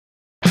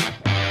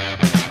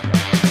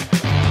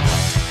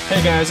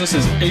Hey guys, this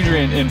is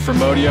Adrian in for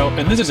Modio,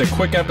 and this is a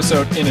quick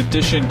episode in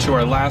addition to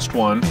our last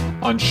one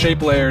on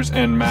shape layers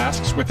and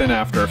masks within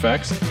After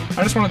Effects.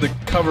 I just wanted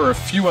to cover a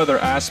few other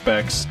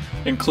aspects,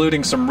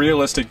 including some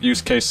realistic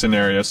use case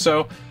scenarios.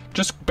 So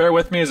just bear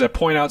with me as I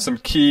point out some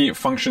key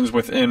functions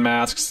within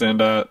masks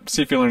and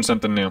see if you learn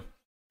something new.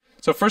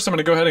 So first I'm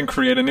going to go ahead and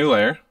create a new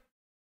layer.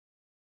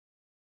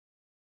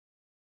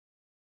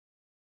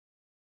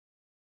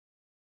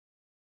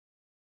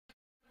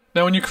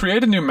 Now when you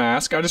create a new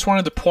mask, I just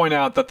wanted to point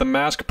out that the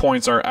mask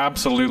points are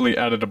absolutely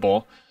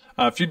editable.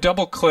 If you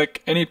double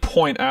click any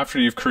point after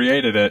you've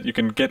created it, you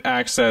can get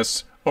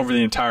access over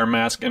the entire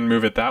mask and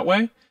move it that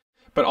way.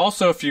 But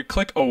also if you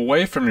click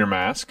away from your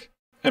mask,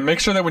 and make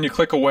sure that when you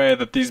click away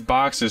that these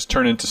boxes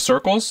turn into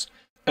circles,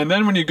 and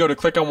then when you go to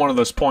click on one of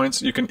those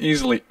points, you can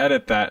easily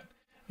edit that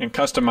and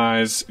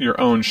customize your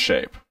own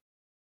shape.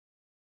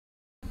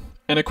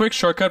 And a quick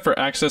shortcut for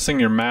accessing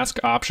your mask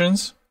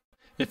options.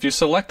 If you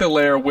select the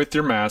layer with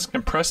your mask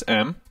and press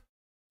M,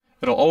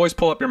 it'll always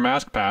pull up your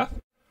mask path,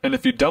 and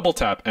if you double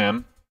tap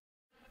M,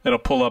 it'll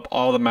pull up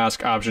all the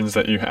mask options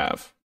that you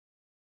have.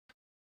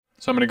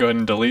 So I'm going to go ahead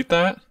and delete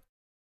that.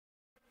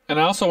 And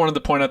I also wanted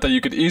to point out that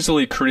you could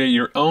easily create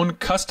your own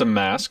custom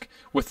mask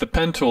with the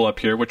pen tool up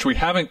here, which we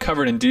haven't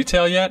covered in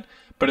detail yet,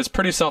 but it's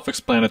pretty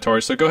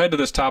self-explanatory. So go ahead to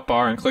this top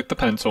bar and click the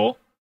pen tool.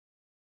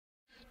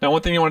 Now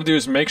one thing you want to do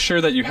is make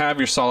sure that you have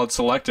your solid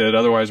selected,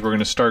 otherwise we're going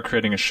to start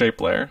creating a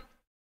shape layer.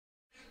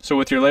 So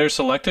with your layer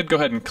selected, go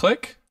ahead and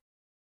click.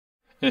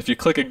 And if you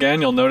click again,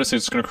 you'll notice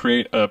it's going to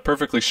create a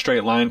perfectly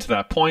straight line to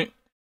that point.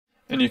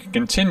 And you can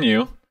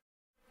continue,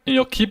 and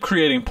you'll keep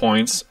creating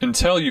points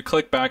until you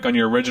click back on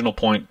your original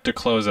point to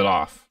close it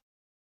off.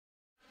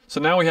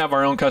 So now we have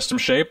our own custom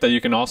shape that you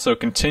can also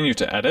continue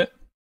to edit.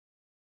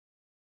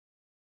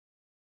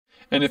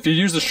 And if you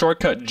use the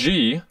shortcut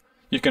G,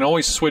 you can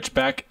always switch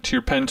back to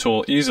your pen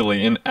tool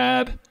easily and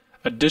add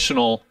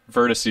additional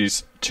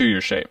vertices to your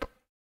shape.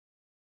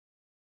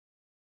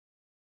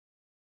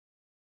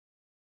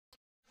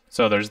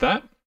 So there's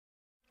that.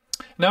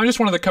 Now I just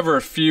wanted to cover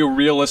a few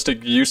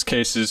realistic use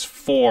cases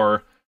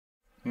for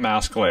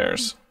mask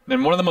layers.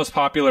 And one of the most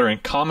popular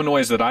and common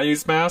ways that I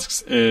use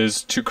masks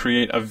is to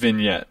create a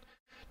vignette.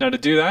 Now to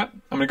do that,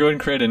 I'm going to go ahead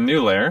and create a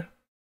new layer.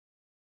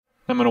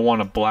 I'm going to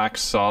want a black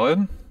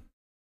solid.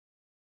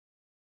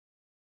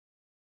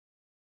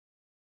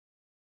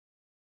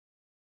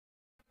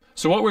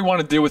 So what we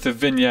want to do with a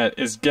vignette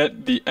is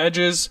get the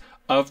edges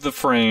of the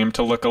frame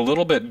to look a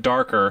little bit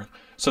darker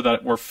so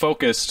that we're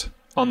focused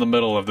on the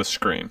middle of the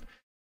screen.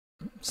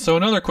 So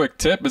another quick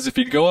tip is if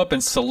you go up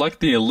and select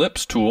the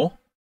ellipse tool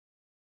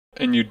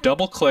and you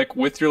double click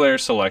with your layer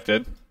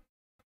selected,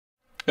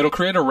 it'll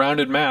create a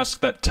rounded mask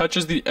that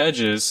touches the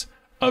edges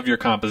of your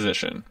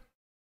composition.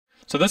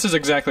 So this is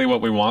exactly what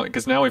we want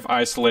because now we've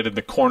isolated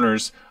the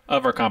corners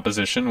of our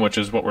composition, which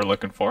is what we're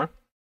looking for.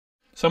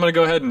 So I'm going to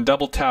go ahead and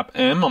double tap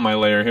M on my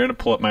layer here to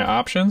pull up my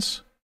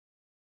options.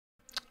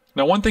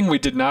 Now one thing we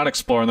did not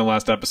explore in the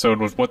last episode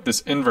was what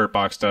this invert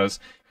box does.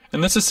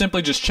 And this is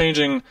simply just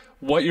changing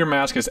what your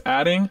mask is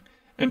adding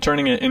and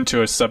turning it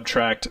into a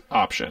subtract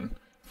option.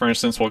 For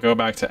instance, we'll go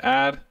back to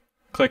add,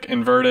 click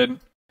inverted,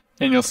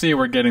 and you'll see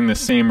we're getting the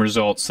same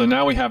results. So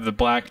now we have the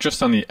black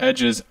just on the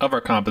edges of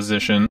our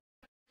composition.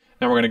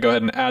 Now we're going to go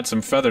ahead and add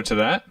some feather to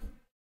that.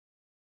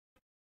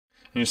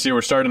 And you see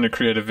we're starting to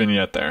create a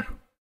vignette there.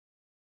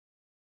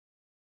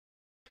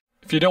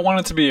 If you don't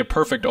want it to be a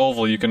perfect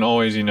oval, you can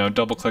always,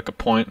 double click a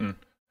point and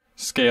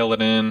scale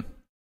it in.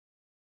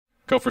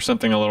 Go for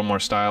something a little more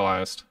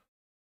stylized.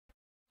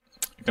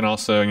 You can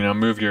also,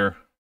 move your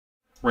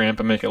ramp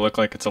and make it look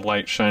like it's a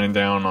light shining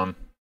down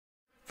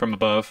from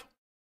above.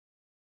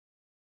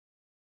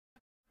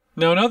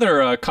 Now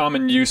another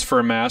common use for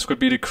a mask would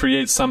be to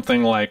create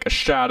something like a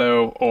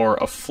shadow or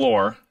a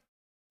floor.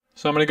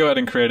 So I'm going to go ahead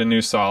and create a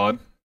new solid.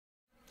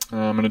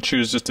 I'm going to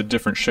choose just a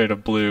different shade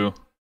of blue.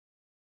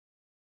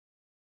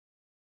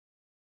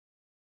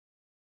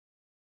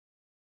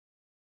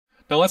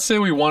 Now let's say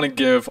we want to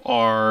give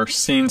our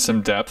scene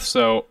some depth,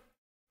 so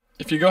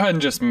if you go ahead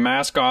and just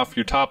mask off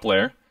your top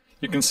layer,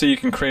 you can see you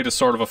can create a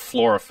sort of a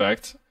floor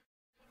effect.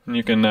 And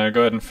you can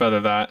go ahead and feather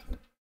that.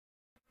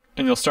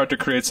 And you'll start to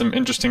create some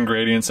interesting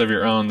gradients of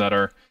your own that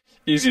are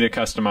easy to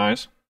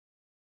customize.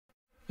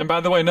 And by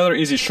the way, another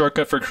easy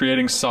shortcut for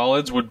creating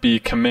solids would be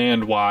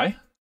Command+Y.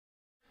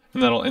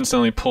 And that'll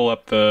instantly pull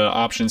up the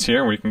options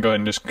here where you can go ahead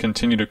and just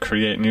continue to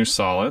create new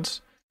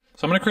solids.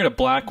 So I'm going to create a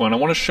black one. I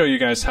want to show you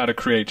guys how to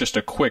create just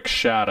a quick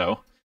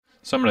shadow.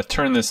 So I'm going to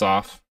turn this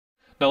off.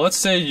 Now let's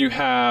say you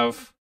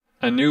have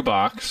a new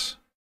box.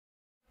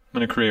 I'm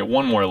going to create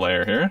one more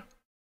layer here.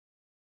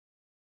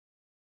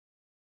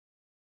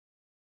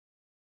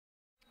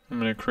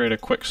 I'm going to create a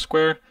quick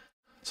square.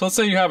 So let's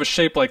say you have a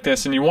shape like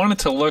this and you want it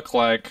to look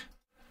like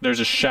there's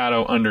a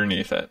shadow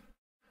underneath it.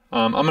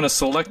 I'm going to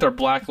select our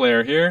black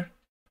layer here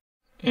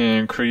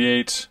and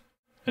create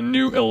a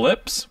new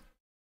ellipse.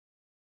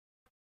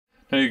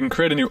 Now you can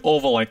create a new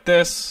oval like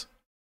this.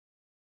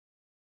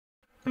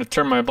 I'm going to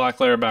turn my black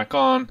layer back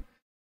on,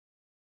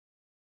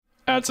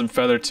 add some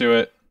feather to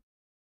it,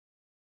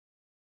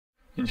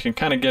 And you can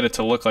kind of get it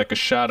to look like a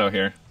shadow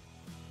here.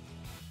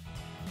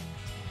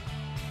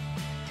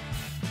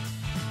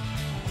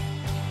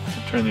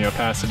 Turn the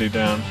opacity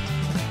down.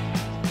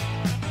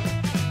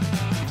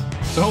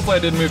 So hopefully I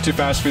didn't move too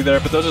fast for you there,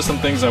 but those are some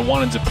things I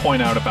wanted to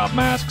point out about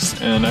masks,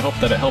 and I hope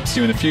that it helps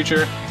you in the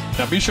future.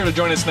 Now be sure to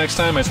join us next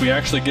time as we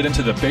actually get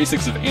into the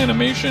basics of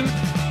animation.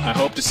 I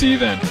hope to see you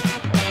then.